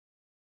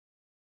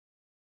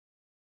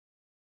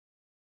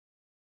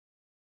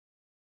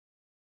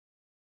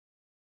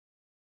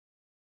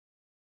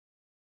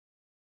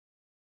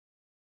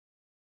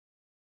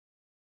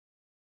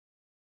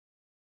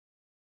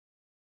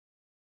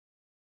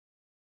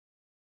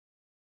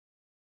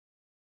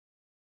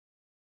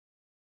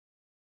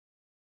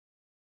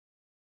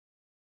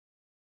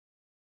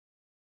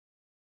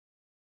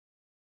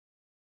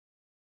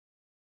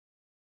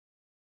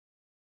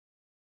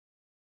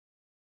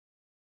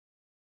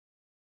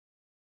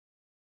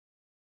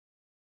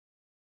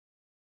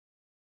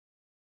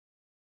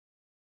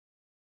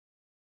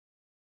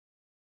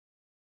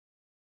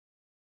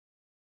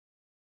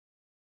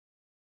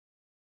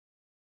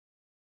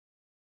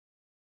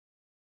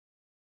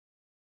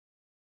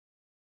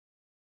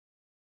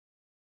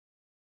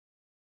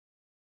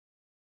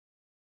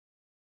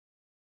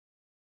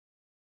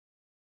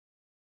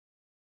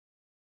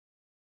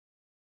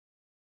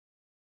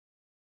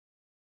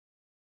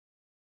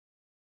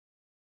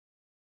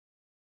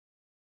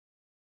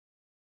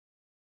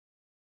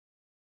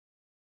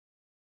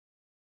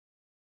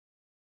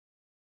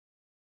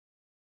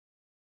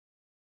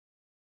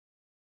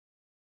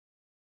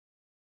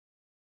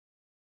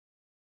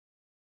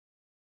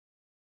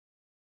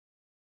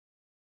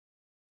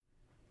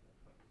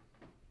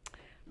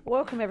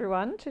Welcome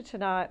everyone to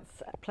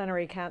tonight's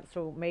Plenary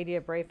Council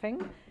media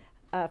briefing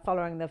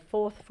following the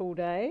fourth full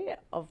day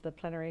of the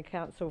Plenary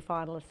Council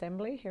Final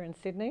Assembly here in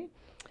Sydney.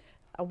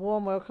 A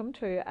warm welcome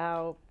to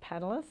our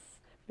panellists,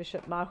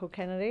 Bishop Michael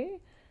Kennedy,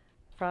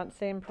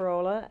 Francine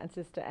Parola and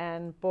Sister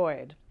Anne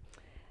Boyd.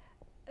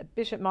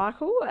 Bishop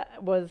Michael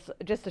was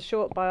just a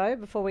short bio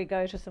before we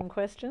go to some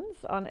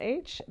questions on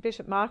each.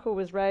 Bishop Michael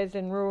was raised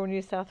in rural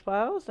New South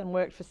Wales and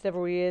worked for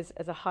several years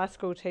as a high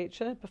school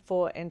teacher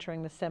before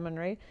entering the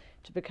seminary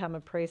to become a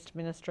priest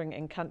ministering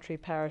in country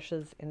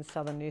parishes in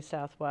southern New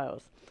South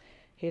Wales.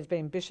 He has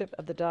been Bishop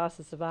of the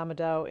Diocese of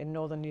Armidale in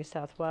northern New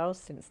South Wales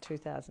since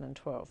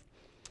 2012.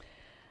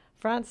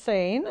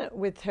 Francine,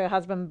 with her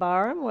husband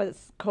Byram,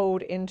 was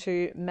called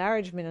into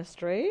marriage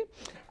ministry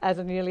as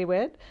a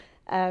newlywed.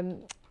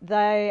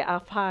 They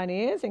are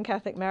pioneers in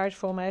Catholic marriage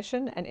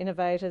formation and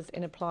innovators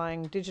in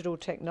applying digital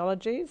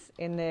technologies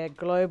in their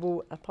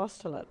global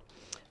apostolate.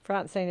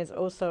 Francine is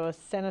also a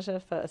senator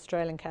for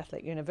Australian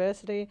Catholic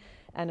University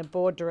and a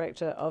board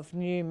director of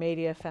New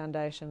Media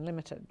Foundation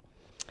Limited.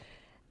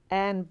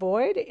 Anne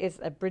Boyd is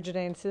a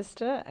Brigidine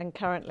sister and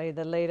currently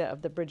the leader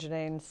of the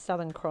Brigidine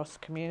Southern Cross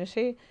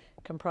community,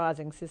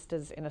 comprising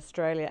sisters in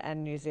Australia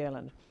and New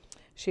Zealand.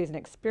 She is an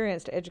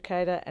experienced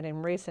educator and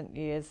in recent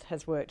years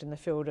has worked in the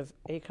field of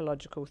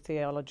ecological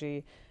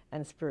theology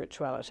and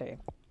spirituality.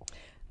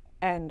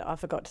 And I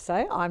forgot to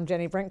say, I'm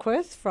Jenny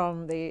Brinkworth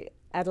from the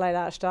Adelaide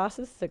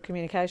Archdiocese, the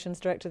communications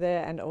director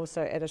there and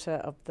also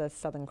editor of the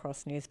Southern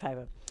Cross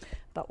newspaper.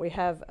 But we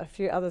have a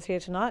few others here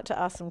tonight to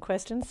ask some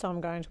questions, so I'm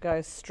going to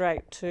go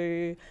straight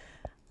to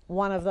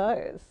one of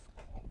those.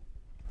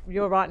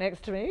 You're right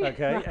next to me.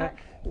 Okay.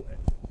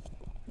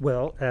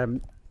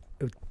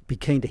 Be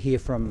keen to hear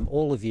from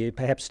all of you,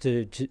 perhaps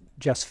to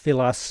just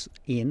fill us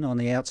in on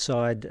the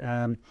outside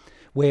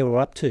where we're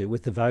up to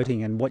with the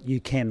voting and what you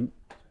can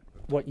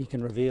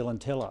reveal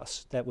and tell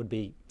us. That would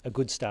be a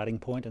good starting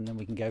point, and then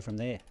we can go from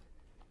there.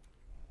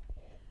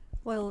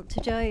 Well,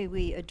 today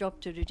we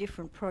adopted a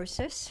different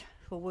process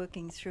for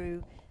working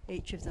through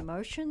each of the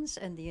motions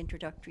and the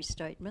introductory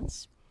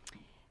statements,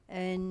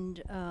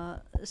 and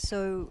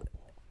so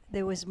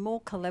there was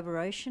more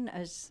collaboration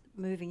as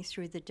moving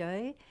through the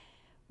day,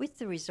 with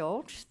the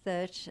result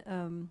that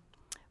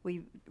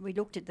we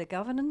looked at the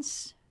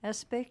governance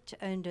aspect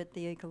and at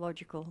the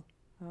ecological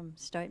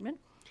statement.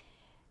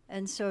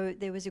 And so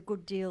there was a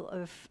good deal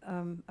of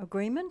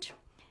agreement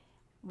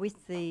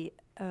with the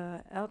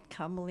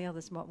outcome. Well, the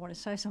others might want to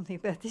say something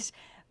about this,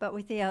 but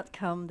with the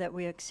outcome that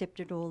we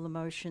accepted all the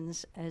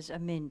motions as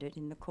amended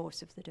in the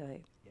course of the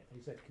day. Yeah.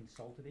 Is that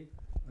consultative?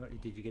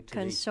 Did you get to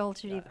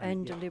consultative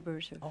and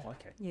deliberative? Oh,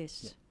 okay.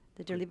 Yes. Yeah.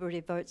 The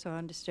deliberative votes, I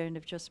understand,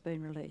 have just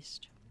been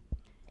released.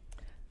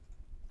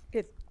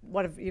 You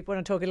want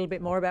to talk a little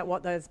bit more about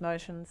what those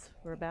motions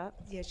were about?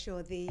 Yeah,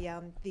 sure. The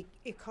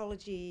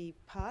ecology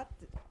part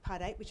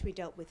 8, which we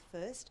dealt with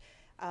first,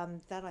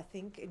 that I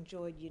think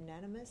enjoyed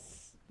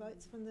unanimous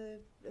votes from the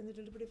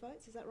deliberative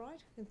votes. Is that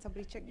right? Can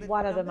somebody check the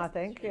One numbers? of them, I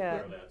think. Yeah.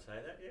 You're allowed to say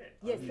that, yeah.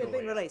 Yes, they've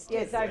been released.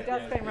 Yes, they've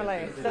just been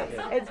released.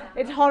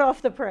 It's hot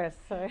off the press.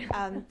 So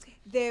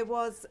there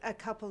was a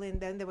couple in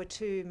them. There were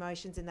 2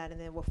 motions in that, and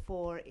there were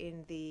 4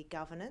 in the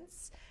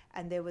governance,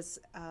 and there was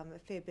a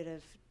fair bit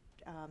of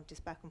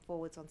just back and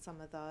forwards on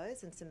some of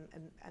those and some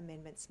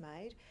amendments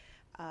made.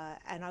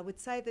 And I would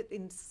say that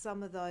in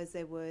some of those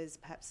there was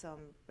perhaps some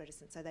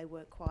reticence, so they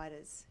weren't quite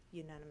as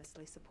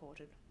unanimously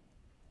supported.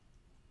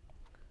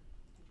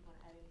 Did you want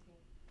to add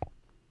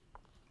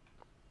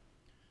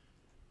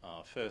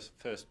anything?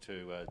 First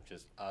to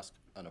just ask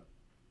and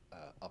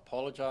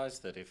apologise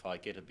that if I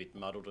get a bit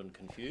muddled and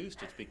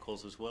confused, it's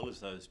because as well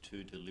as those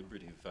 2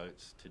 deliberative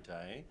votes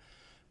today,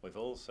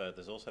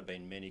 there's also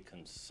been many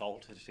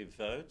consultative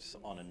votes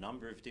on a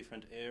number of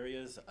different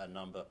areas, a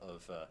number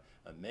of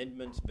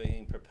amendments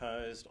being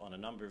proposed on a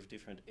number of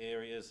different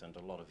areas, and a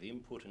lot of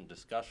input and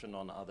discussion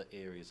on other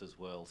areas as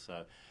well.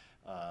 So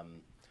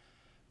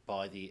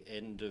by the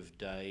end of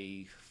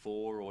day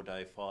 4 or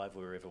day 5,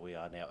 wherever we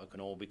are now, it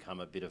can all become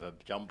a bit of a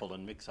jumble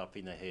and mix up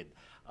in the head.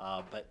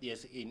 But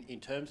yes,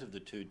 in terms of the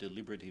 2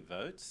 deliberative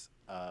votes,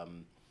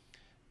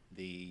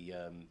 the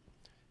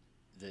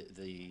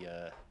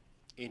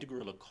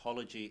integral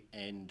ecology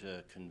and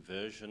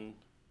conversion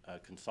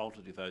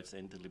consultative votes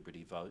and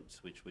deliberative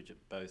votes, which are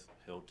both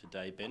held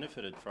today,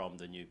 benefited from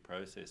the new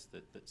process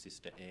that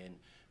Sister Anne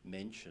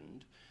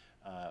mentioned,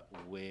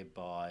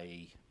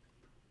 whereby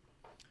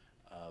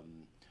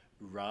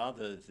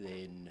rather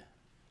than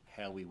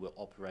how we were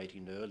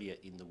operating earlier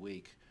in the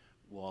week,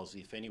 was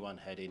if anyone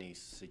had any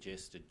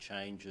suggested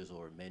changes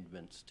or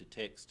amendments to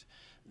text,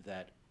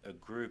 that a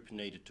group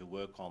needed to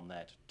work on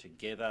that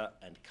together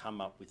and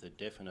come up with a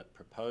definite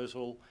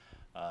proposal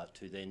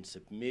to then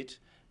submit,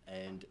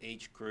 and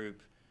each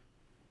group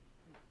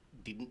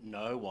didn't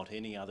know what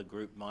any other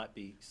group might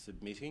be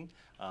submitting.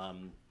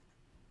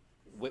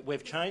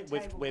 We've changed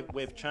to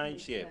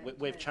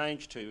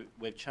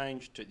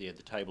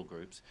the table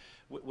groups.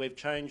 We've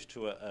changed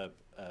to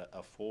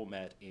a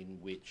format in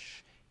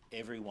which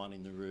everyone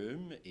in the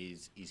room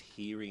is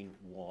hearing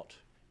what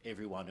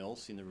everyone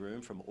else in the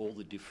room from all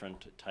the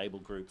different table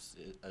groups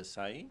are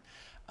saying.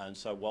 And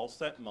so whilst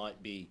that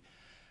might be,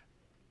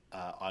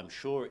 I'm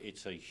sure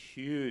it's a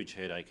huge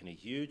headache and a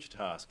huge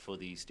task for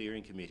the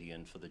steering committee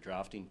and for the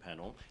drafting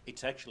panel,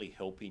 it's actually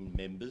helping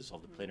members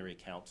of the plenary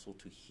council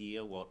to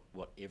hear what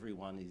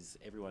everyone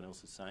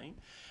else is saying.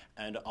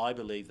 And I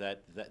believe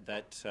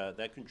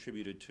that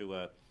contributed to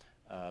a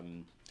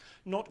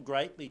not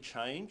greatly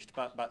changed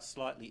but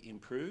slightly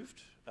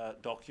improved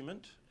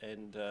document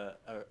and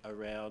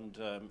around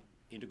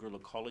integral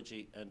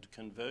ecology and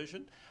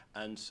conversion,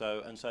 and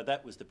so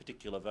that was the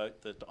particular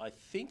vote that I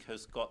think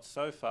has got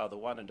so far the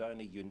one and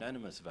only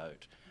unanimous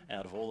vote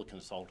out of all the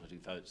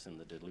consultative votes and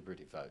the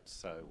deliberative votes.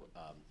 So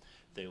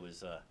there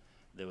was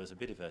a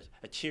bit of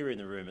a cheer in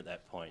the room at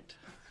that point.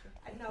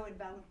 And no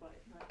invalid vote,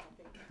 I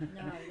think.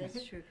 No,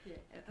 that's true.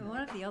 And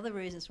one of the other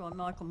reasons why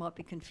Michael might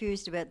be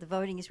confused about the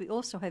voting is we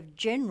also have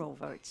general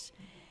votes,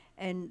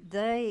 and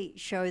they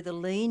show the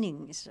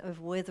leanings of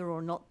whether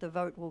or not the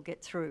vote will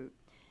get through.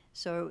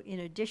 So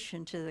in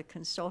addition to the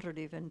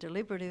consultative and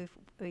deliberative,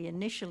 we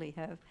initially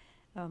have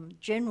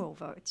general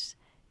votes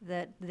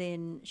that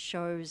then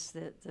shows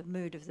the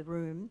mood of the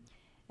room,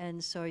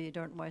 and so you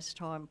don't waste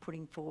time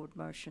putting forward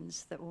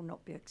motions that will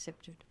not be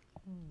accepted.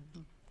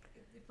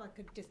 If I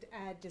could just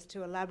add, just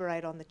to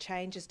elaborate on the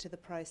changes to the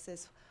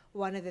process,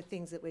 one of the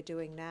things that we're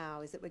doing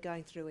now is that we're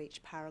going through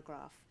each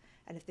paragraph,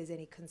 and if there's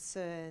any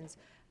concerns,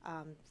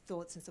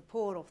 thoughts in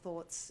support or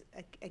thoughts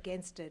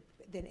against it,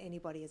 then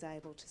anybody is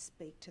able to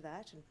speak to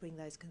that and bring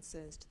those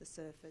concerns to the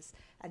surface.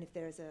 And if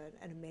there is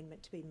an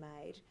amendment to be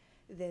made,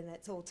 then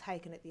it's all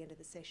taken at the end of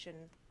the session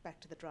back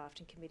to the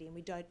drafting committee, and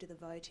we don't do the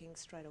voting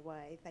straight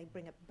away. They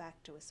bring it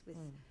back to us with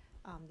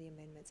the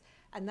amendments.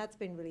 And that's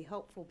been really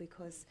helpful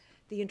because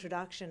the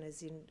introduction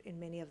is in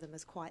many of them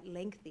is quite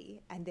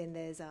lengthy, and then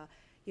there's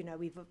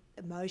we've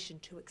a motion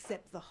to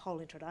accept the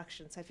whole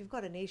introduction. So if you've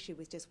got an issue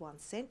with just one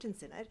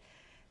sentence in it,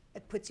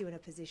 it puts you in a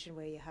position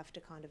where you have to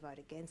kind of vote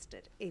against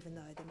it, even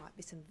though there might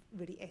be some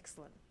really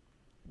excellent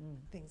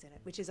things in it,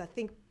 which is, I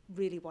think,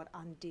 really what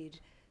undid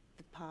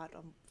the part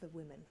for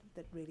women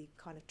that really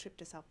kind of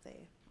tripped us up there.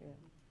 Yeah.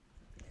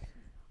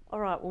 All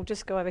right, we'll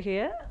just go over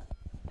here.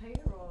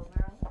 Peter or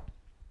Marilyn?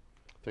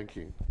 Thank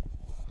you.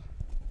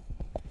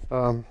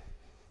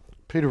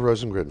 Peter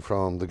Rosengren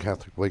from the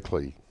Catholic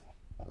Weekly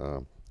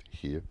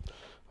here.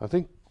 I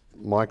think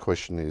my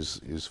question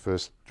is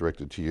first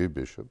directed to you,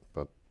 Bishop,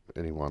 but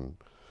anyone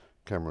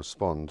can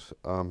respond.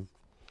 And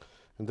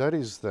that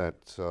is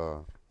that,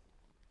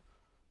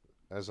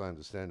 as I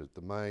understand it,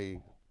 the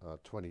May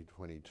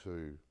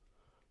 2022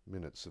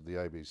 minutes of the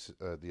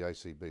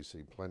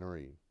ACBC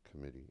Plenary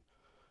Committee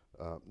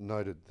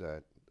noted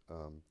that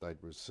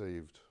they'd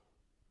received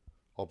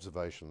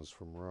observations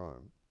from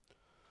Rome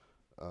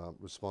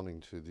responding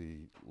to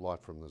the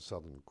Light from the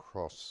Southern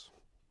Cross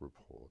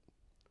report.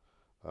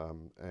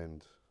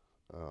 And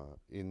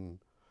in,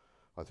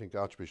 I think,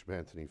 Archbishop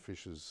Anthony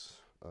Fisher's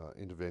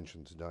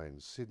intervention today in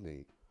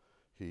Sydney,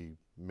 he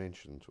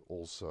mentioned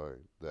also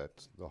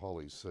that the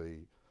Holy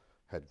See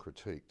had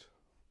critiqued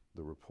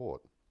the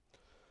report.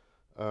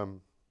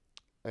 And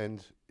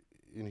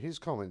in his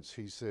comments,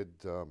 he said,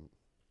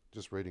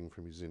 just reading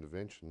from his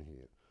intervention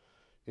here,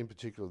 in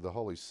particular, the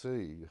Holy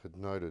See had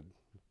noted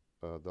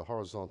the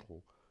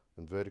horizontal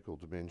and vertical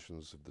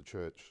dimensions of the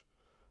Church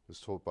as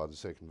taught by the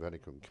Second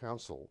Vatican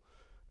Council,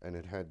 and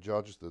it had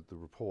judged that the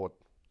report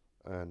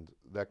and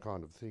that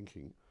kind of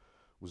thinking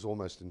was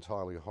almost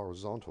entirely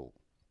horizontal.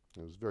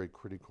 It was a very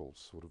critical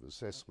sort of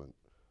assessment,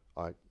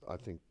 I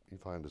think,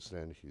 if I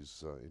understand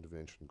his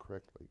intervention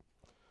correctly.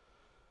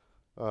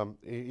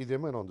 He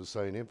then went on to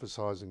say, in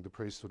emphasising the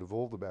priesthood of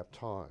all the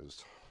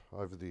baptised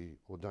over the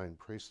ordained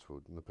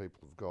priesthood and the people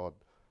of God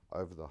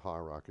over the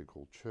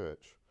hierarchical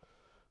church,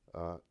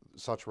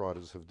 such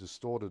writers have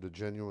distorted a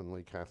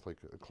genuinely Catholic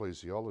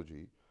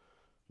ecclesiology,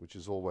 which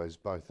is always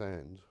both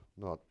and,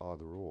 not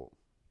either or.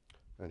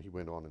 And he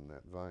went on in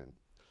that vein.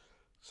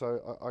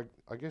 So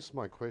I guess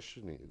my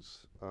question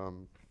is, are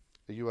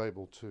you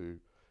able to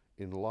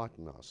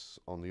enlighten us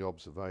on the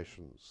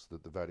observations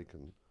that the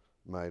Vatican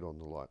made on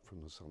the Light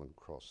from the Southern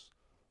Cross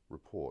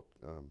report,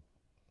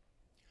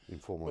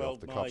 informally off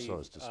the cuff, so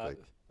as to speak?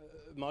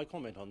 My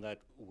comment on that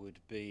would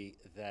be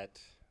that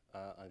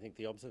I think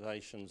the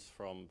observations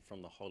from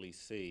the Holy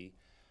See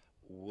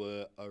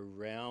were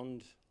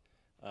around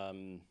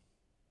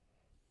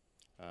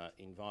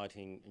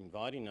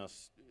inviting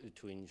us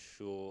to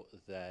ensure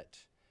that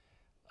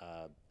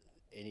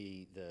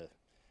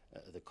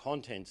the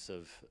contents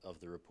of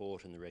the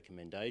report and the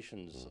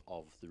recommendations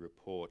of the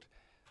report,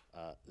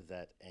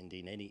 and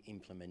in any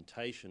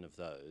implementation of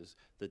those,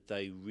 that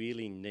they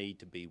really need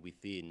to be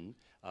within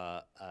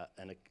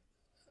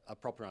a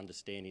proper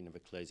understanding of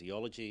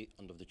ecclesiology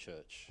and of the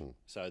Church,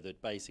 so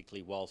that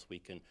basically, whilst we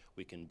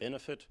can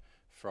benefit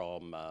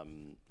from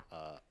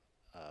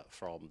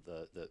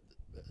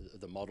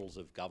the models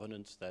of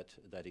governance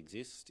that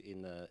exist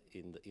in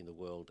the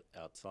world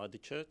outside the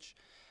Church,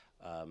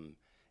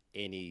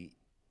 any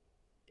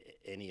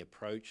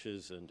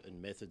approaches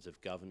and methods of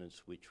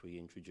governance which we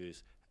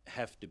introduce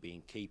have to be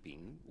in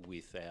keeping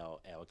with our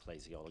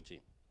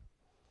ecclesiology.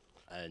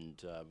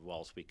 And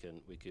whilst we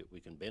can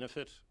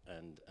benefit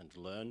and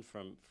learn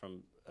from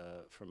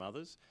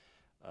others,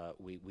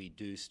 we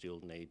do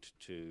still need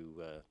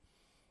to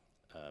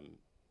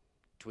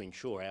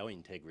ensure our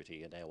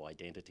integrity and our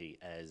identity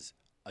as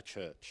a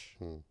church,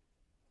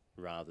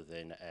 rather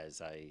than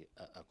as a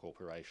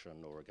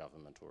corporation or a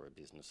government or a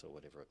business or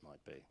whatever it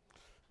might be.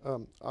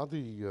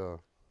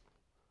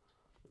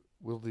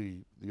 Will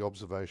the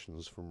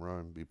observations from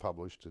Rome be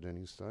published at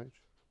any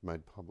stage,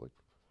 made public?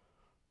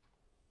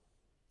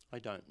 I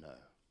don't know.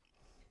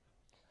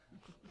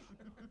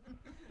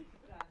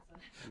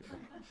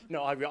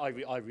 No, I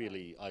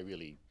really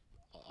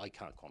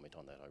can't comment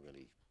on that. I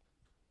really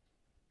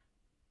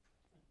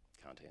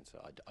can't answer.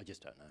 I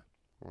just don't know.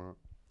 All right.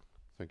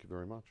 Thank you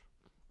very much.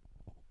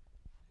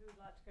 Who would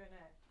like to go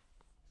next?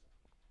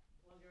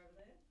 While you're over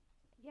there.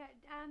 Yeah,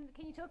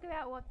 can you talk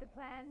about what the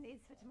plan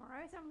is for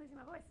tomorrow? So I'm losing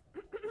my voice.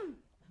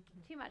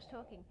 Too much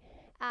talking.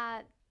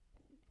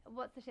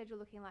 What's the schedule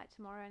looking like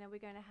tomorrow? And are we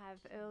going to have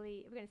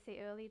see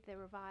early the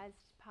revised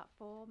Part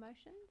 4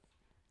 motions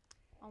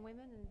on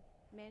women and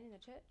men in the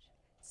church?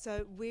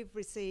 So we've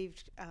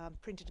received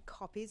printed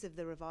copies of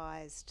the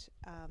revised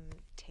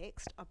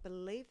text. I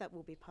believe that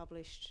will be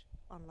published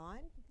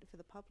online for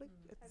the public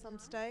at some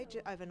stage,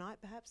 overnight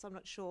perhaps, I'm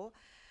not sure.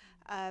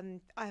 I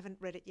haven't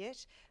read it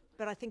yet,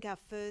 but I think our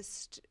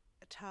first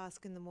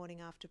task in the morning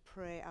after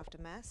prayer, after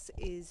Mass,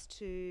 is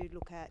to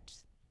look at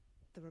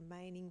the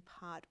remaining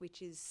part,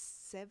 which is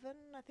 7,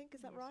 I think,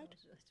 is that right?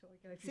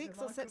 6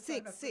 or 7?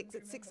 6,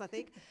 it's 6, I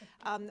think,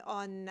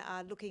 on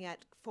looking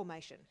at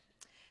formation.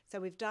 So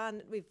we've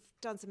done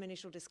some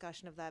initial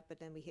discussion of that, but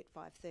then we hit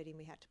 5:30 and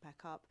we had to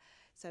pack up.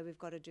 So we've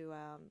got to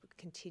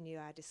continue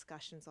our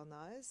discussions on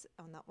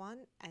that one,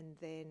 and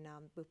then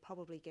we'll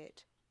probably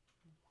get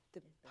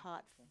the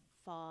Part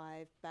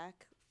 5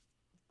 back,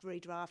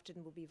 redrafted,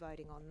 and we'll be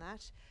voting on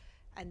that.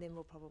 And then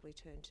we'll probably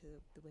turn to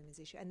the women's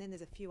issue. And then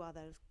there's a few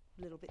other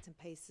little bits and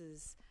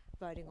pieces,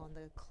 voting on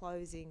the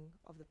closing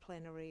of the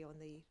plenary, on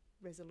the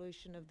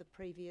resolution of the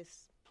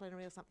previous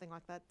plenary or something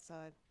like that. So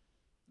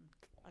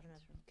I don't know.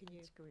 Can you?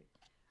 That's correct.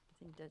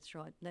 I think that's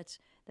right.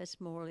 That's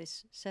more or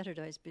less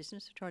Saturday's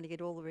business. We're trying to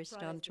get all the rest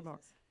done tomorrow.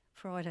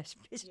 Friday's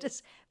business,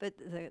 yes. But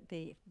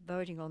the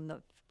voting on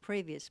the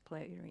previous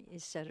plenary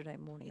is Saturday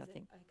morning. I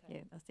think. Okay.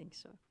 Yeah, I think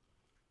so.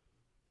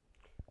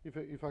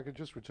 If I could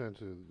just return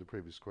to the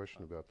previous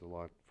question about the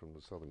light from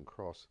the Southern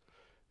Cross,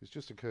 it's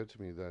just occurred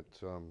to me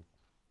that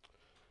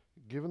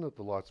given that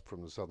the light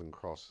from the Southern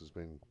Cross has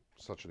been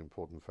such an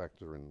important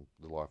factor in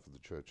the life of the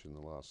church in the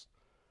last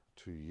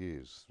 2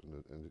 years,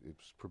 and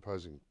it's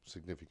proposing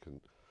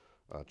significant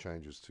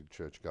changes to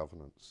church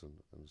governance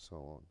and so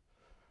on,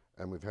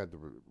 and we've had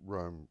the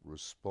Rome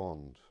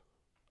respond,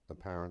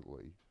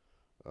 apparently,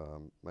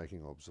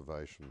 making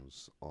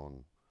observations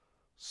on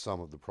some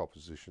of the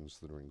propositions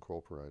that are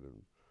incorporated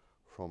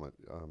from it.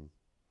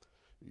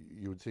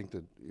 You would think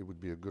that it would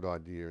be a good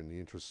idea in the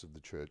interests of the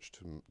church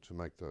to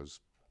make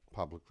those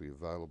publicly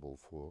available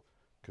for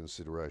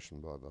consideration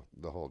by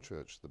the whole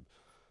church,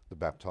 the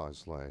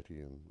baptised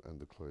laity and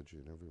the clergy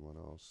and everyone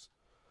else.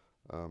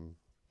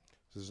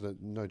 There's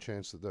no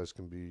chance that those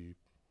can be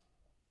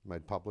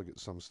made public at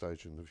some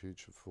stage in the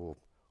future for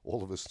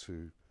all of us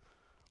to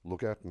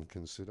look at and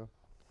consider?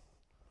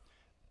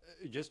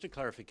 Just a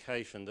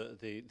clarification,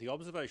 the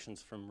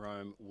observations from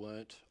Rome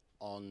weren't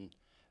on,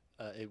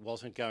 it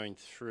wasn't going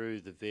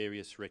through the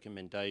various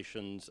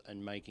recommendations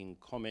and making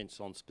comments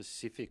on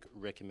specific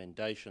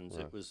recommendations.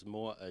 Right. It was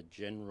more a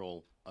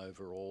general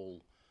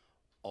overall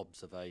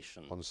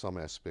observation. On some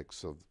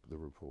aspects of the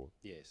report.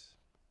 Yes.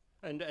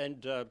 And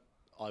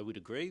I would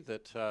agree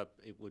that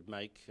it would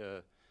make,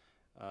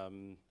 but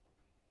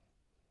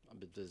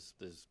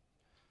there's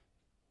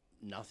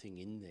nothing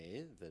in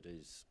there that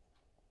is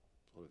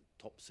sort of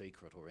top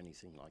secret or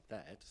anything like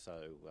that.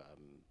 So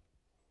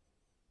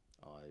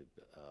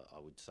I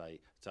would say,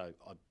 so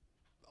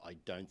I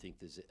don't think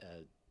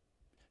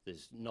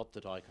there's not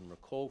that I can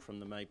recall from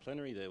the May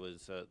plenary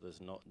there's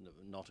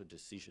not a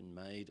decision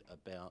made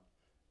about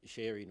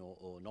sharing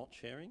or not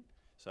sharing.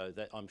 So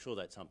that I'm sure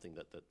that's something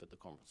that the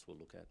conference will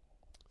look at.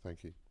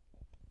 Thank you.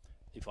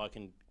 If I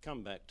can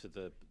come back to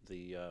the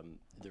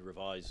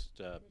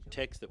revised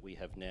text that we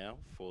have now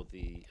for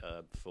the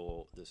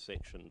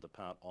section, the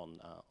part on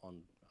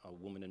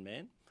woman and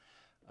man.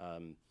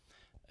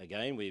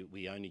 Again,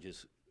 we only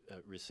just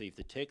received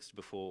the text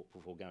before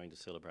going to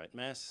celebrate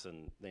Mass,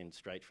 and then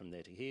straight from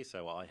there to here.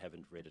 So I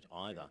haven't read it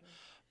either,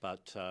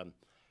 but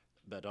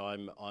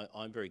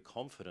I'm very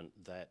confident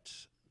that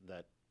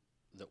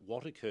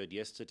what occurred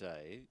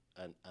yesterday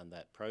and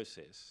that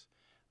process.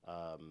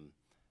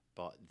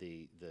 But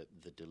the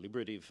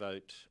deliberative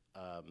vote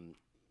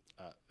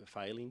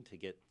failing to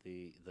get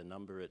the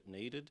number it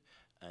needed,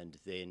 and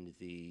then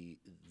the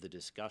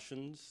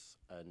discussions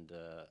and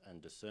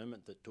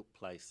discernment that took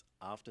place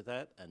after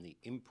that, and the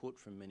input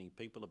from many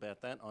people about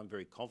that, I'm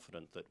very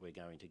confident that we're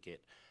going to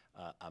get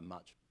a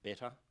much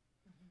better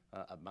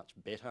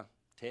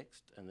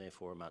text and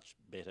therefore a much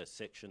better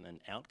section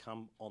and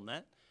outcome on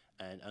that.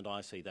 And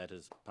I see that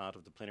as part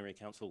of the Plenary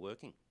Council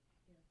working.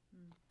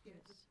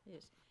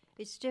 Yes.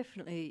 It's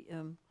definitely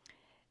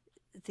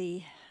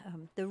the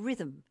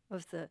rhythm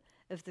of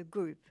the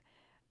group,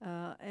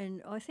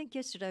 and I think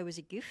yesterday was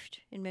a gift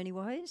in many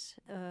ways.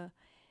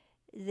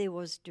 There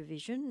was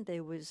division,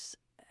 there was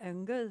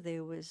anger,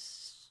 there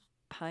was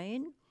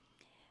pain,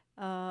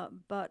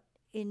 but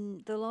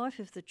in the life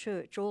of the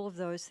church, all of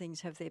those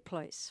things have their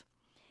place,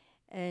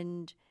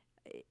 and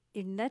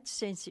in that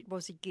sense, it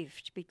was a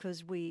gift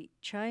because we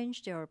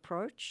changed our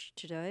approach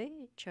today,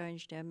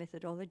 changed our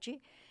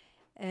methodology,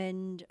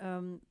 and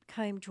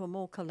came to a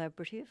more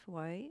collaborative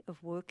way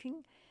of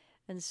working.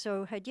 And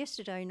so had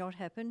yesterday not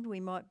happened,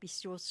 we might be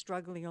still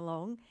struggling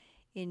along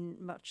in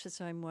much the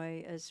same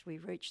way as we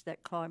reached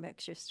that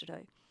climax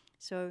yesterday.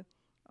 So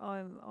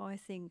I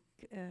think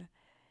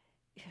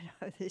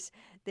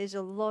there's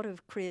a lot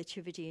of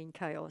creativity in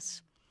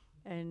chaos,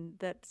 and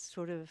that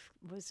sort of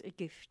was a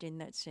gift in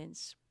that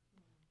sense.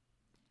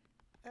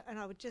 And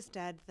I would just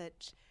add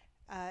that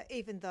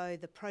even though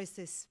the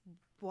process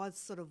was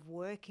sort of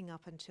working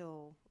up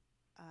until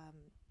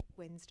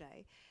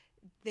Wednesday,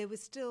 there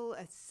was still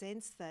a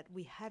sense that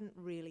we hadn't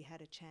really had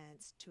a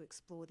chance to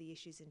explore the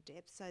issues in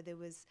depth. So there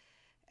was,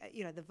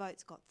 the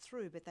votes got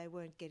through, but they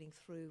weren't getting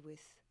through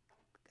with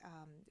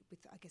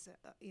I guess,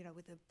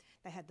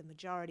 they had the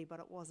majority, but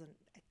it wasn't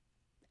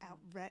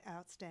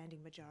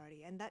outstanding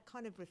majority. And that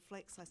kind of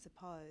reflects, I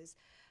suppose,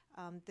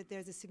 that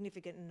there's a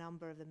significant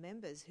number of the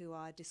members who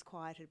are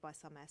disquieted by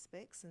some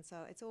aspects. And so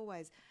it's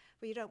always,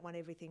 well, you don't want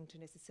everything to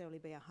necessarily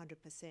be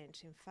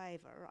 100% in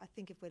favour. I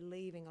think if we're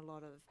leaving a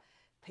lot of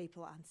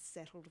people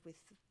unsettled with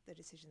the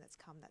decision that's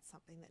come, that's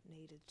something that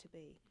needed to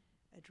be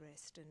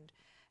addressed.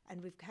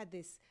 And we've had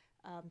this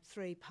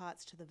 3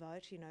 parts to the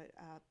vote,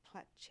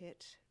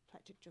 platchet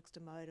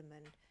juxtamodum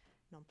and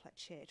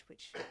non-platchet,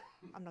 which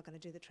I'm not going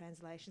to do the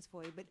translations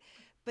for you,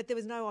 but there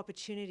was no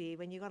opportunity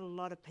when you got a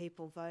lot of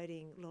people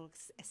voting,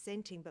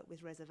 assenting but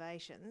with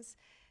reservations,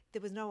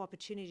 there was no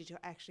opportunity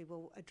to actually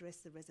address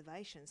the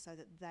reservations so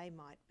that they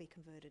might be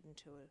converted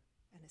into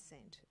an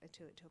assent,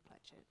 to a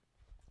platchet.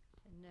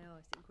 And now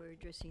I think we're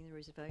addressing the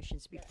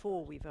reservations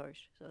before we vote,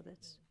 so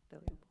that's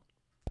valuable.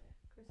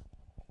 Chris?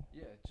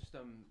 Yeah, just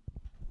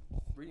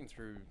reading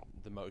through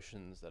the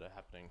motions that have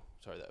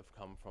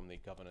come from the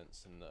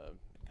governance and the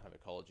kind of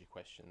ecology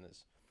question.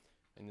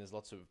 There's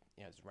lots of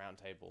there's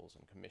roundtables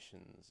and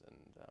commissions and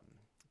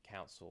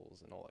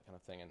councils and all that kind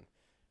of thing.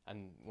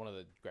 And one of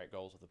the great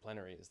goals of the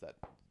plenary is that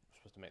we're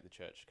supposed to make the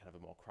church kind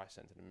of a more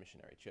Christ-centered and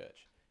missionary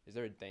church. Is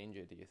there a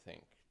danger, do you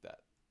think, that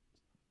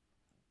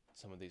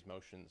some of these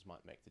motions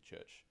might make the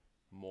church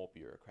more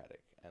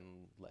bureaucratic and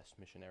less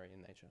missionary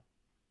in nature?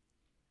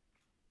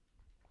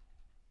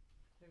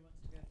 Who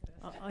wants to go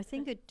first? I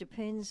think it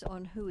depends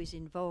on who is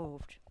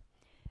involved,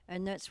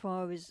 and that's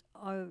why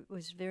I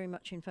was very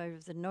much in favour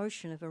of the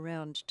notion of a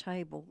round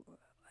table.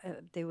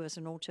 There was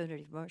an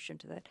alternative motion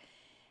to that,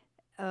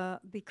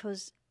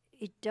 because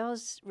it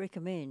does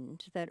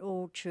recommend that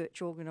all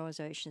church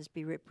organisations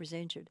be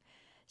represented.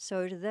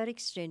 So to that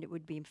extent, it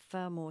would be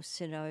far more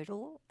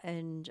synodal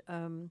and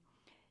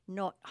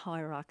not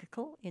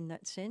hierarchical in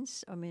that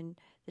sense. I mean,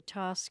 the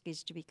task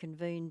is to be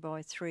convened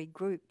by 3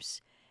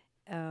 groups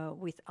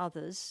with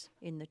others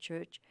in the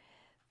church,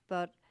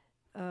 but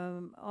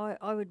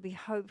I would be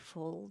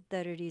hopeful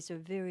that it is a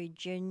very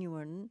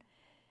genuine,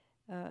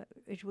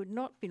 it would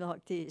not be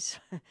like this,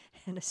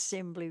 an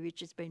assembly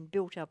which has been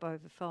built up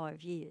over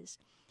 5 years,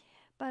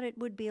 but it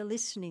would be a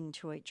listening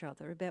to each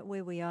other about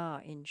where we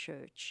are in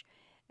church.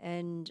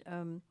 And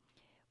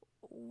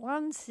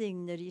one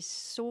thing that is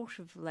sort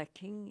of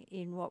lacking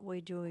in what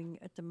we're doing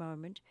at the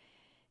moment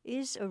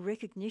is a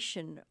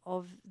recognition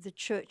of the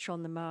church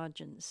on the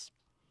margins.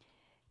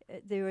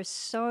 There are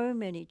so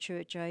many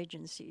church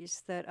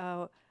agencies that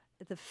are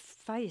the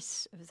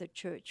face of the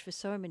church for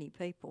so many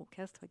people,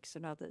 Catholics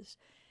and others,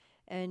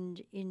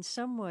 and in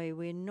some way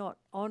we're not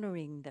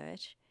honouring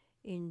that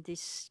in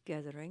this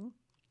gathering.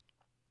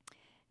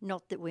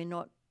 Not that we're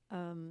not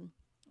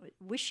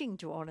wishing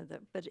to honour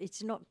them, but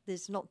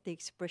there's not the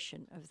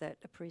expression of that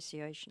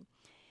appreciation.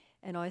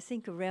 And I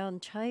think a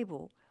round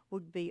table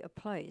would be a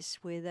place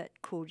where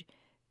that could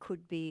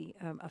be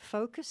a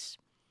focus,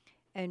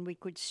 and we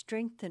could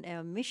strengthen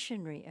our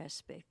missionary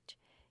aspect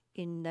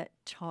in that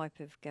type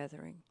of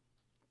gathering.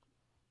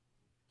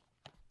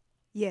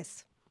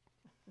 Yes.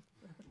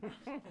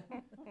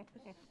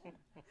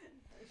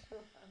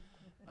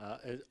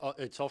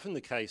 It's often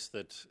the case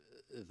that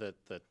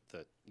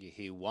you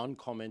hear one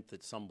comment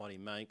that somebody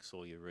makes,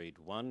 or you read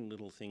one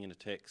little thing in a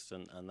text,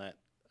 and that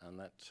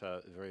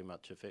very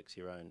much affects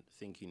your own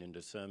thinking and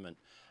discernment.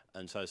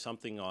 And so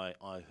something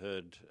I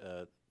heard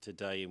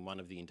today in one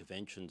of the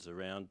interventions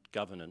around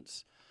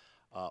governance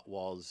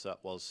was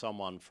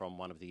someone from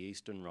one of the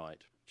Eastern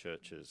Rite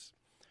churches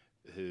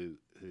who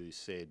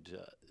said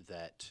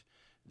that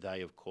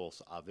they, of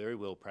course, are very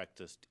well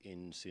practiced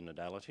in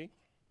synodality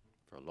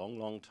for a long,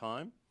 long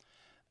time.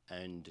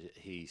 And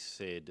he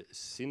said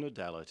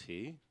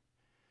synodality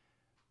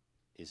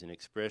is an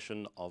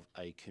expression of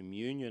a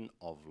communion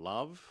of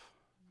love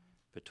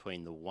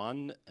between the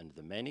one and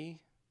the many,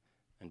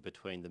 and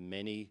between the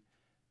many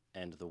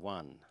and the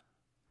one.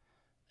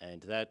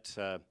 And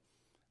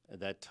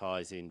that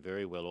ties in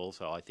very well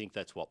also. I think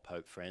that's what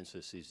Pope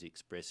Francis is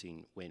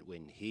expressing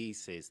when he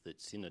says that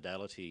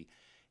synodality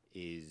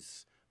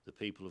is the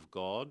people of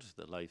God,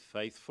 the lay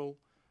faithful,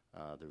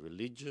 the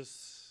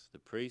religious, the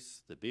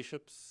priests, the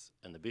bishops,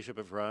 and the Bishop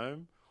of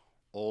Rome,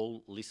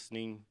 all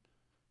listening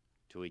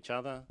to each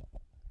other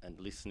and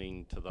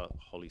listening to the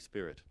Holy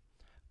Spirit.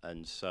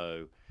 And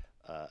so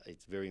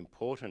it's very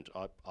important.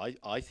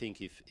 I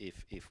think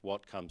if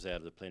what comes out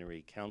of the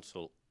Plenary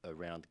Council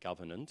around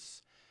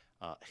governance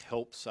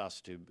helps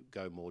us to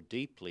go more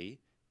deeply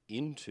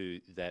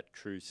into that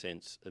true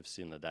sense of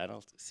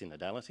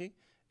synodality,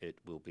 it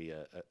will be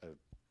a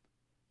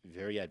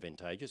very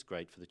advantageous,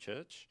 great for the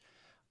Church.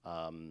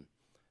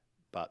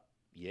 But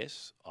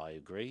yes, I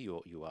agree,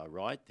 you are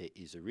right, there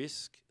is a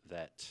risk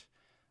that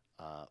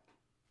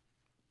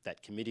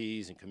that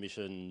committees and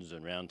commissions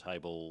and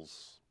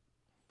roundtables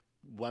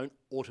won't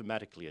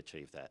automatically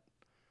achieve that.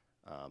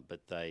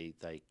 But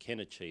they can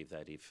achieve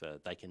that if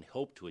they can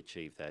help to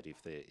achieve that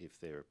if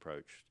they're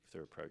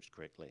approached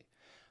correctly.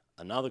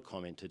 Another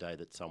comment today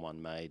that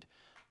someone made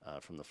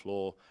from the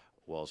floor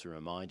was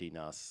reminding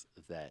us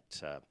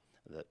that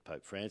that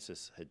Pope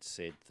Francis had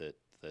said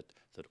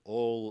that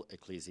all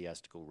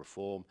ecclesiastical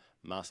reform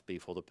must be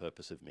for the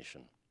purpose of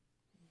mission.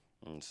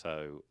 And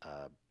so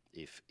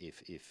if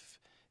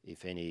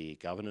any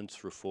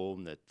governance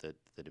reform that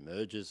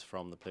emerges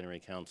from the Plenary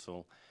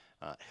Council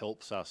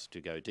helps us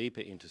to go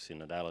deeper into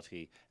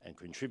synodality and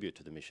contribute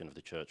to the mission of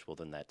the Church, well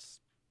then that's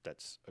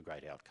a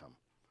great outcome.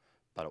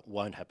 But it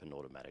won't happen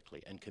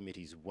automatically, and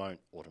committees won't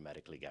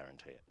automatically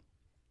guarantee it.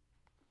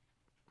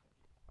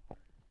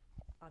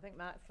 I think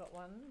Mark's got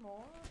one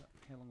more.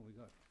 How long have we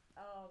got?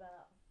 Oh,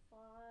 about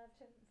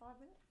 5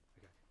 minutes.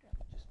 Okay.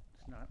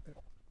 Yeah.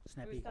 Just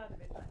snappy. We started a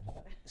bit late.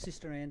 So.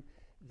 Sister Anne,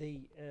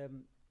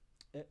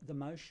 the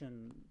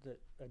motion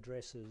that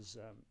addresses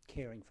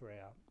caring for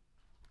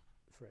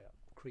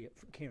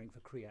caring for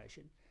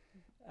creation,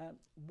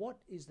 what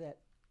is that?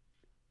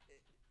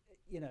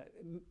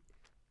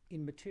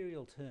 In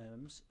material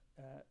terms,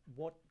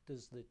 what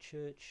does the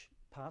Church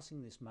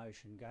passing this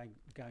motion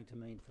going to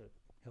mean for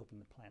helping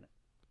the planet?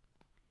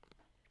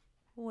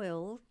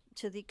 Well,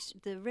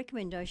 the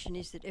recommendation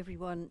is that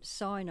everyone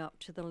sign up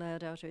to the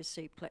Laudato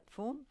Si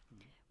platform,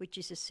 which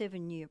is a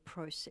 7-year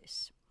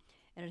process,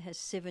 and it has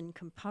 7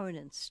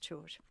 components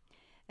to it,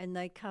 and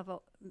they cover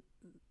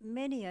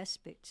many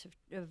aspects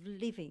of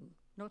living,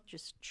 not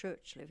just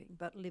church living,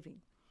 but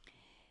living.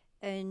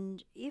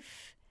 And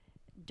if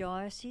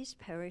dioceses,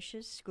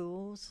 parishes,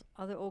 schools,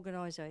 other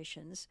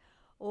organisations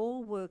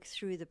all work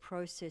through the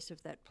process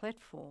of that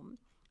platform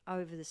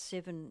over the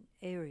 7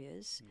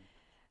 areas,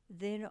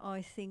 then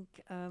I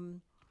think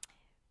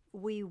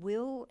we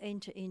will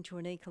enter into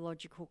an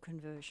ecological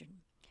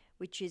conversion,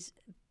 which is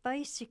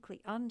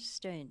basically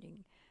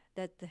understanding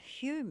that the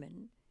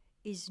human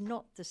is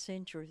not the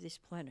centre of this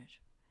planet.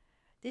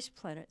 This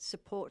planet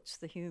supports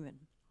the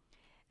human.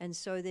 And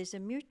so there's a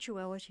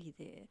mutuality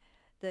there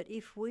that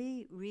if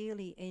we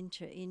really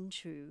enter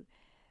into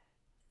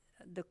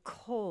the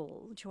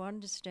call to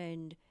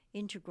understand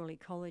integral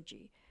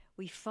ecology,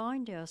 we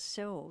find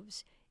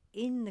ourselves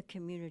in the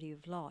community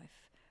of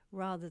life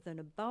rather than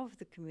above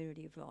the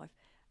community of life.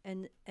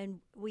 And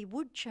we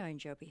would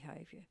change our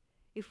behaviour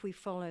if we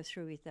follow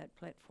through with that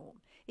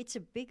platform. It's a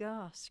big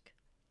ask.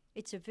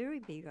 It's a very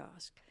big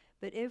ask,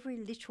 but every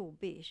little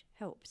bit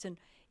helps. And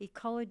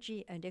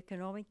ecology and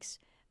economics,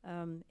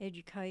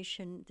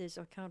 education,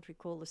 I can't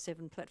recall the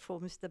 7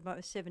 platforms,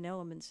 7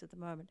 elements at the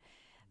moment,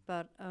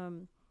 but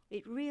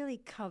it really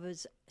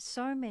covers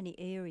so many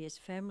areas,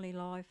 family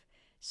life,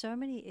 so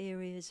many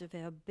areas of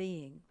our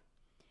being.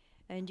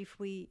 And if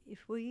we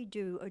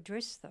do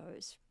address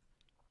those,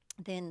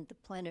 then the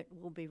planet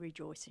will be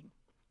rejoicing.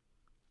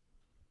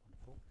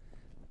 Wonderful.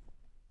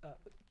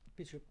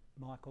 Bishop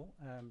Michael,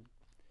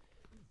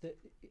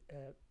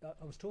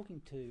 I was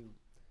talking to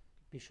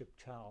Bishop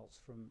Charles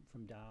from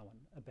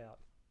Darwin about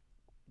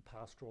the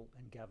pastoral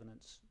and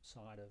governance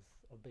side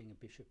of being a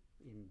bishop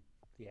in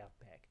the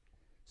outback.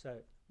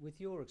 So with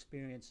your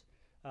experience,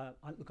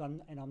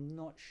 I'm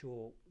not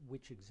sure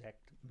which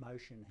exact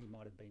motion he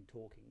might have been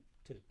talking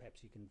to.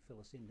 Perhaps you can fill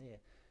us in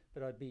there.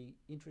 But I'd be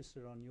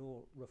interested on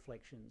your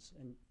reflections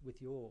and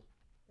with your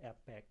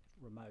outback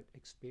remote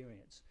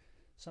experience,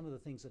 some of the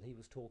things that he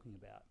was talking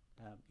about,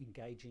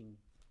 engaging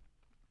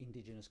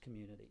Indigenous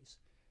communities,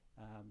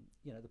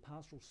 the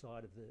pastoral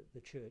side of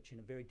the church in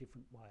a very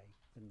different way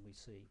than we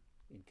see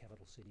in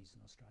capital cities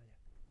in Australia.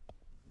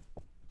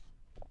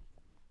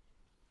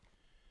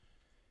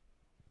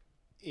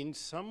 In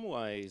some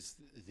ways,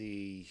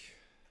 the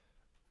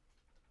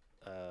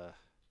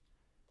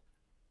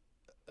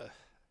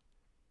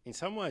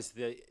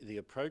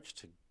approach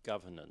to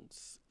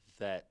governance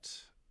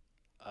that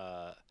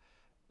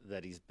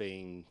is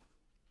being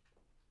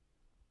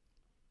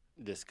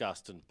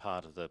discussed and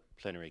part of the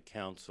Plenary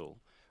Council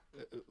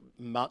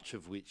much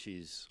of which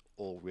is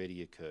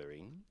already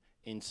occurring.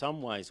 In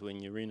some ways, when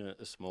you're in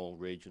a small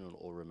regional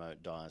or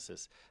remote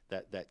diocese,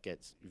 that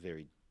gets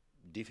very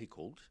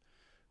difficult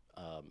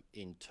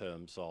in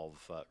terms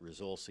of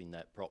resourcing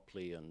that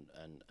properly and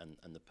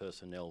the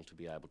personnel to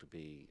be able to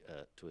be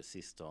to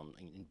assist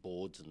in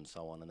boards and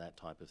so on and that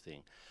type of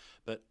thing.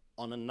 But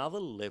on another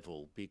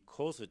level,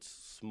 because it's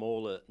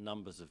smaller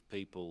numbers of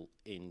people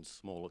in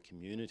smaller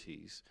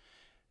communities,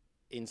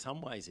 in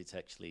some ways it's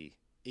actually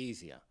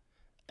easier,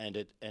 and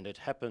it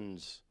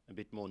happens a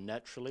bit more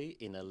naturally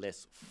in a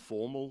less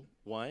formal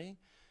way.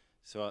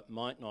 So it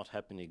might not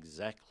happen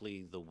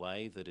exactly the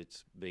way that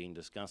it's been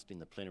discussed in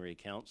the Plenary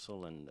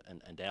Council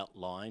and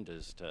outlined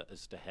as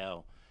to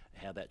how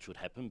that should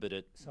happen, but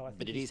it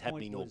is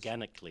happening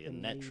organically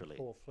and naturally.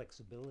 For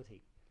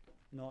flexibility,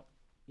 not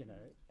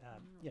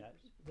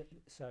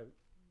so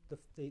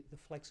the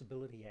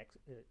flexibility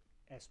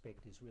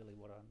aspect is really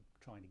what I'm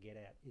trying to get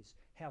at. Is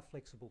how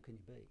flexible can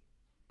you be?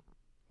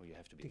 Well, you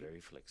have to be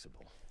very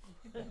flexible.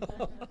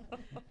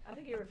 I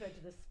think you referred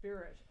to the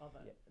spirit of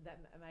it, that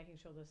making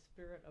sure the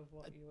spirit of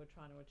what you were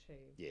trying to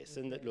achieve. Yes,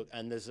 and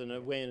and there's an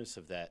awareness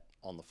of that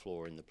on the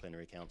floor in the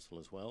Plenary Council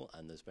as well,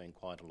 and there's been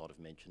quite a lot of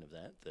mention of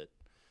that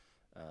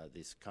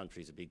this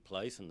country's a big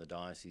place and the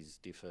dioceses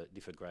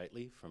differ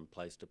greatly from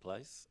place to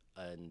place,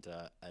 and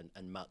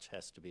much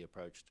has to be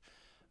approached.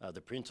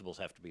 The principles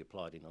have to be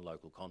applied in a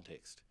local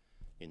context,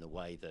 in the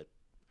way that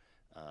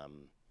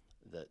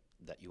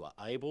that you are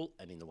able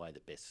and in the way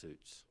that best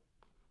suits.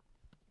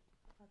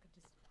 If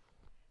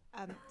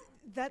I could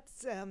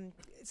just,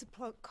 it's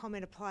a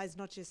comment applies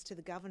not just to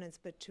the governance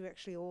but to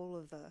actually all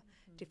of the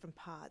different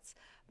parts.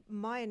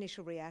 My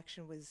initial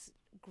reaction was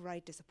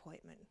great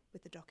disappointment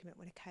with the document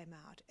when it came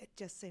out. It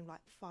just seemed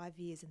like 5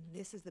 years and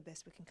this is the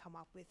best we can come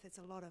up with. It's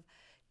a lot of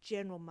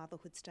general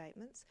motherhood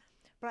statements,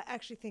 but I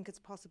actually think it's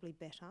possibly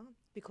better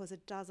because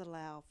it does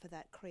allow for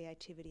that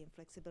creativity and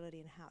flexibility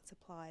in how it's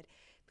applied,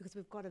 because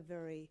we've got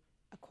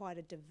quite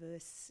a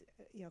diverse,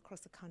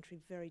 across the country,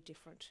 very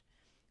different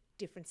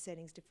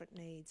settings, different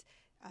needs,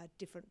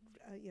 different,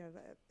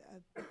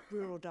 a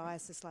rural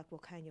diocese like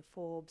Wilcannia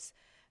Forbes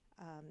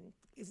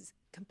is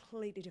a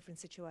completely different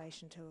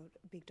situation to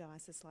a big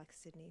diocese like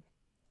Sydney.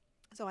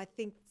 So I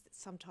think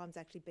sometimes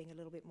actually being a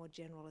little bit more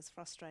general, as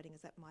frustrating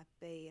as that might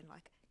be, and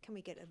like, can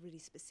we get a really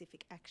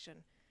specific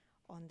action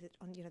on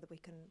that we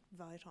can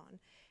vote on,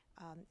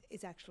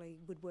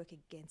 would work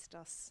against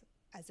us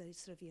as a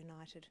sort of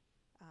united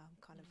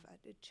kind of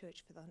a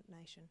church for the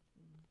nation.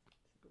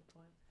 That's a good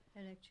point.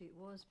 And actually it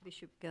was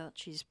Bishop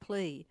Gauci's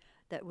plea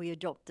that we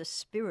adopt the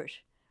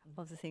spirit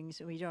of the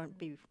things and we don't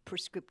be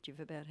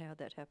prescriptive about how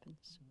that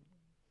happens.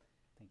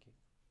 Thank you.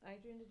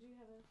 Adrian, did you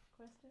have a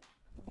question?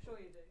 I'm sure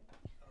you do.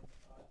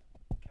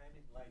 I came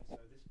in late, so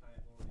this may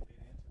have already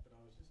been answered, but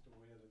I was just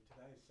aware that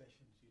today's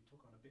sessions you took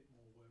on a bit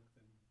more work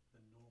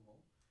than normal.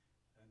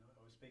 And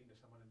I was speaking to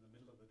someone in the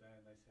middle of the day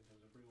and they said there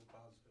was a real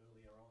buzz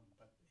earlier on,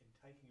 but in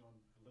taking on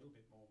a little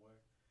bit more work,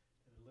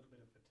 there's a little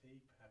bit of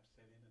fatigue perhaps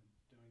set in, and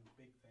doing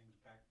big things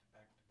back to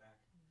back to back.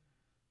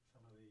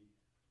 Some of the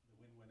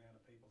wind went out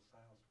of people's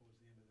sails towards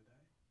the end of the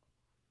day.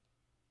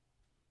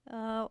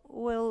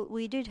 Well,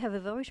 we did have a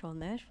vote on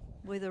that,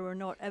 whether or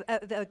not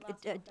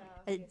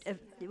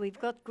we've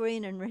got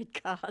green and red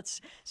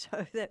cards,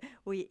 so that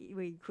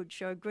we could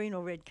show green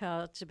or red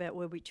cards about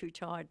were we too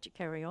tired to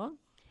carry on.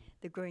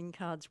 The green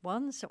cards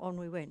won, so on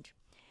we went.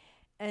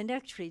 And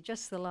actually,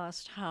 just the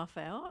last half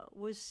hour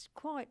was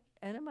quite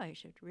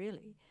animated,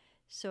 really.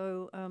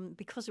 So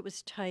because it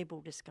was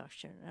table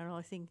discussion, and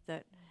I think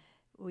that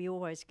we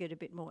always get a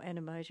bit more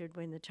animated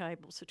when the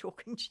tables are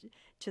talking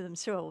to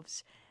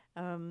themselves.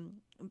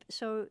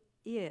 So,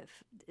 yeah,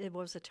 there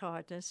was a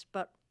tiredness,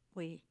 but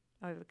we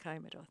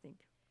overcame it, I think.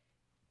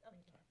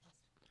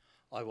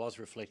 I was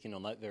reflecting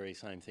on that very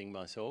same thing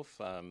myself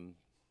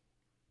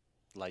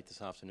late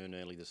this afternoon,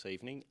 early this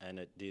evening, and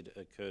it did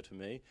occur to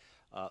me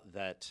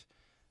that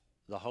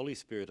the Holy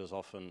Spirit is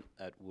often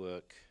at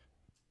work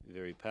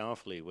very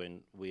powerfully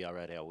when we are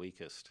at our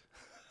weakest,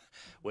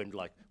 when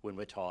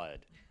we're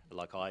tired.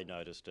 Like I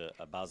noticed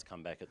a buzz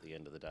come back at the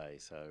end of the day.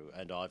 So,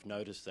 and I've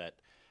noticed that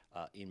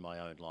in my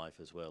own life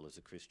as well, as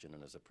a Christian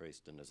and as a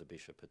priest and as a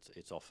bishop.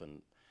 It's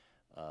often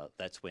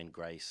that's when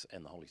grace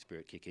and the Holy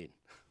Spirit kick in.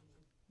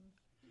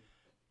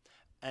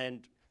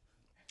 And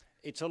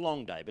it's a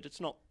long day, but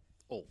it's not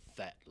all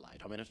that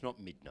late. I mean, it's not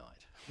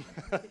midnight.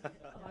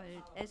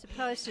 As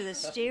opposed to the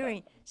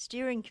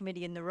steering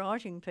committee and the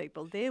writing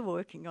people, they're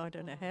working I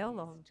don't know how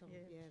long. Yeah,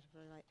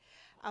 very late.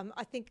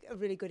 I think a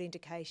really good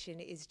indication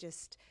is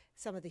just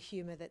some of the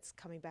humour that's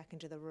coming back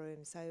into the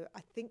room. So I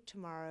think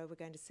tomorrow we're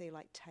going to see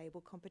like table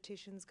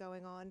competitions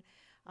going on.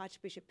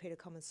 Archbishop Peter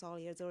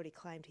Comensoli has already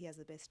claimed he has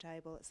the best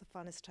table. It's the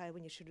funnest table,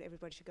 and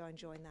everybody should go and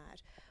join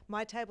that.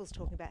 My table's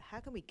talking about how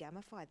can we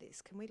gamify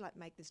this? Can we like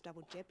make this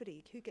double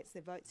jeopardy? Who gets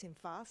their votes in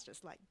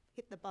fastest? Like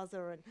hit the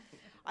buzzer, and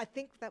I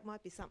think that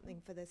might be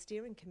something for the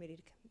steering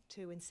committee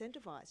to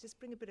incentivise. Just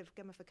bring a bit of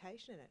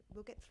gamification in it.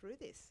 We'll get through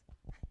this.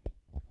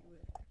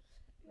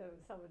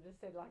 Someone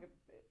just said like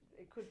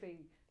it could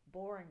be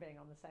boring being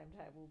on the same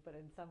table, but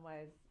in some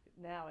ways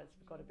now it's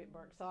got a bit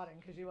more exciting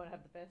because you want to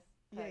have the best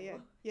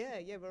table.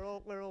 Yeah. We're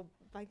all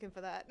banking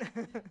for that. The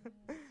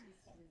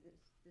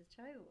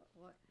table.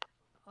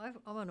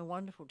 I'm on a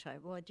wonderful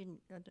table. I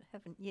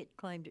haven't yet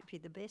claimed it to be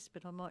the best,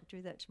 but I might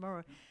do that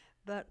tomorrow.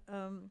 But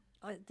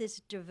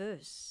there's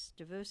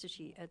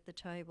diversity at the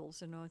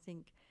tables, and I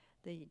think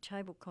the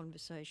table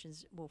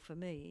conversations, well, for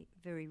me,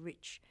 very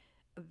rich.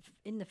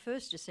 In the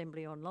first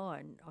assembly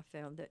online, I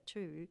found that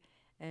too,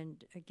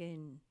 and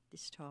again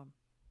this time,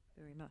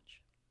 very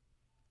much.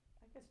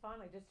 I guess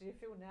finally, just do you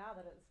feel now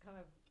that it's kind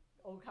of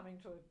all coming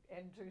to an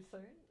end too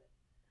soon?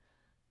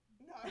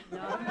 No.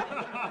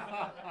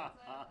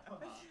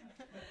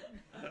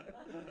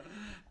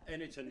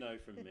 And it's a no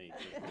from me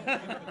too.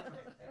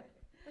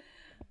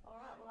 All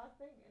right, well, I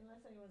think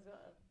unless anyone's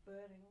got a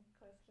burning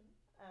question,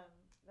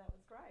 that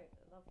was great,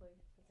 a lovely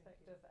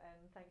perspective,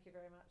 and thank you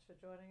very much for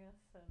joining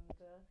us, and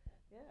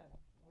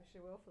wish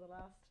you well for the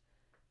last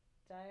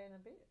day and a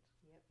bit.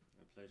 Yep.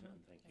 A pleasure,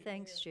 and thank you.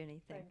 Thanks,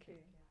 Jenny. Thank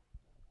you.